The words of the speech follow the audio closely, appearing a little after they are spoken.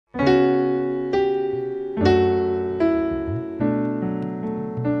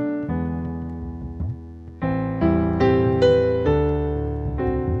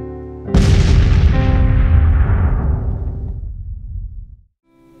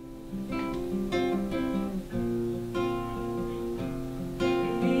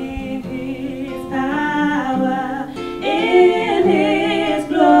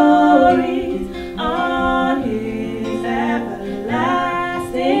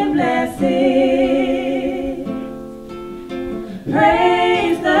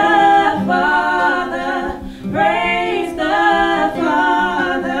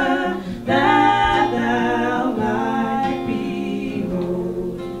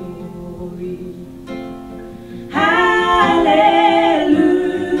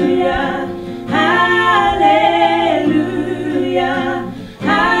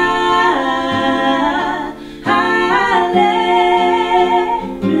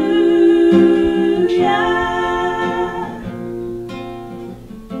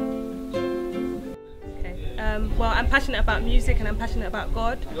passionate about music and I'm passionate about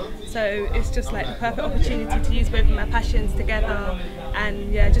God, so it's just like the perfect opportunity to use both of my passions together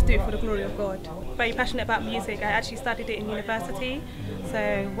and yeah, just do it for the glory of God. Very passionate about music. I actually studied it in university,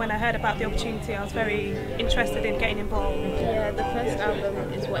 so when I heard about the opportunity I was very interested in getting involved. Yeah, the first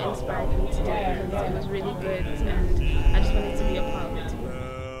album is what inspired me to do it because it was really good and I just wanted to be a part of it too.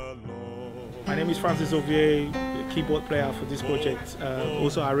 My name is Francis Ovier, keyboard player for this project,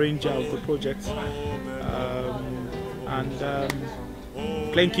 also arranger of the project, and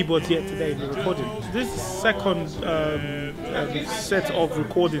playing keyboards here today in the recording. This second set of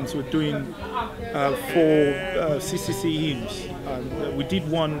recordings we're doing for CCC hymns. We did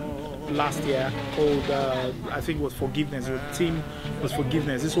one last year called, I think it was Forgiveness. The theme was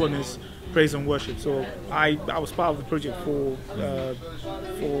Forgiveness. This one is Praise and Worship. So I was part of the project for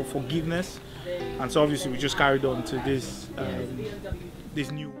Forgiveness, and so obviously we just carried on to this this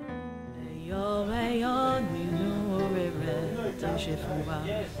new.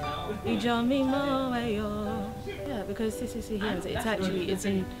 Yeah, because CCC hymns,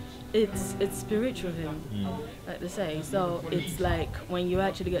 it's spiritual hymn, like they say. So it's like when you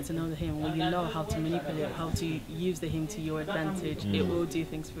actually get to know the hymn, when you know how to manipulate, how to use the hymn to your advantage, it will do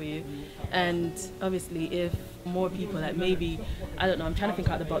things for you. And obviously, if more people, like maybe, I don't know, I'm trying to think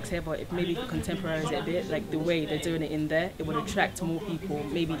out the box here, but if maybe contemporize it a bit, like the way they're doing it in there, it would attract more people,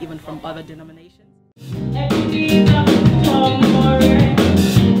 maybe even from other denominations.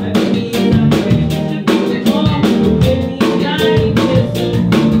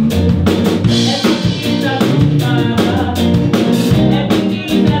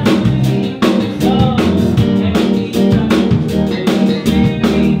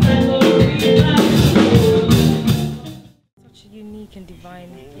 Unique and divine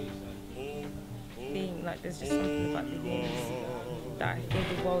thing, like there's just something about the hymns that I feel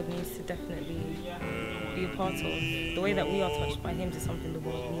the world needs to definitely be a part of. The way that we are touched by hymns is something the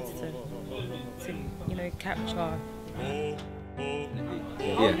world needs to you know, capture.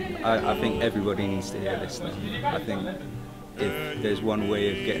 Yeah, I think everybody needs to hear this now. I think if there's one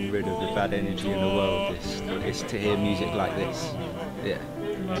way of getting rid of the bad energy in the world, it's to hear music like this. Yeah.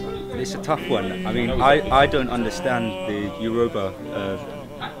 It's a tough one. I mean, I don't understand the Yoruba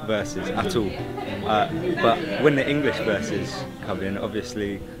verses at all. But when the English verses come in,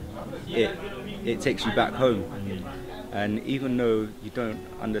 obviously it takes you back home. And even though you don't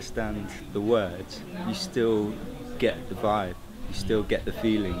understand the words, you still get the vibe, you still get the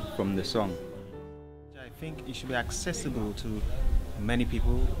feeling from the song. I think it should be accessible to many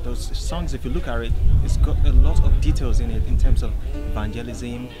people. Those songs, if you look at it, it's got a lot of details in it in terms of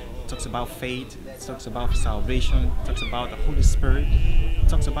evangelism. It talks about faith, it talks about salvation, it talks about the Holy Spirit, it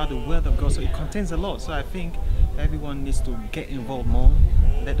talks about the Word of God. So it contains a lot. So I think everyone needs to get involved more,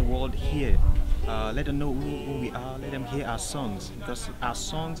 let the world hear, let them know who we are, let them hear our songs, because our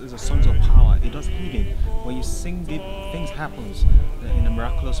songs is a songs of power. It does healing. When you sing it, things happen in a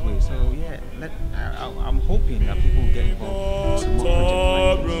miraculous way. So yeah, I'm hoping that people will get involved in some more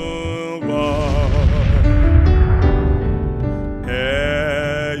projects like this.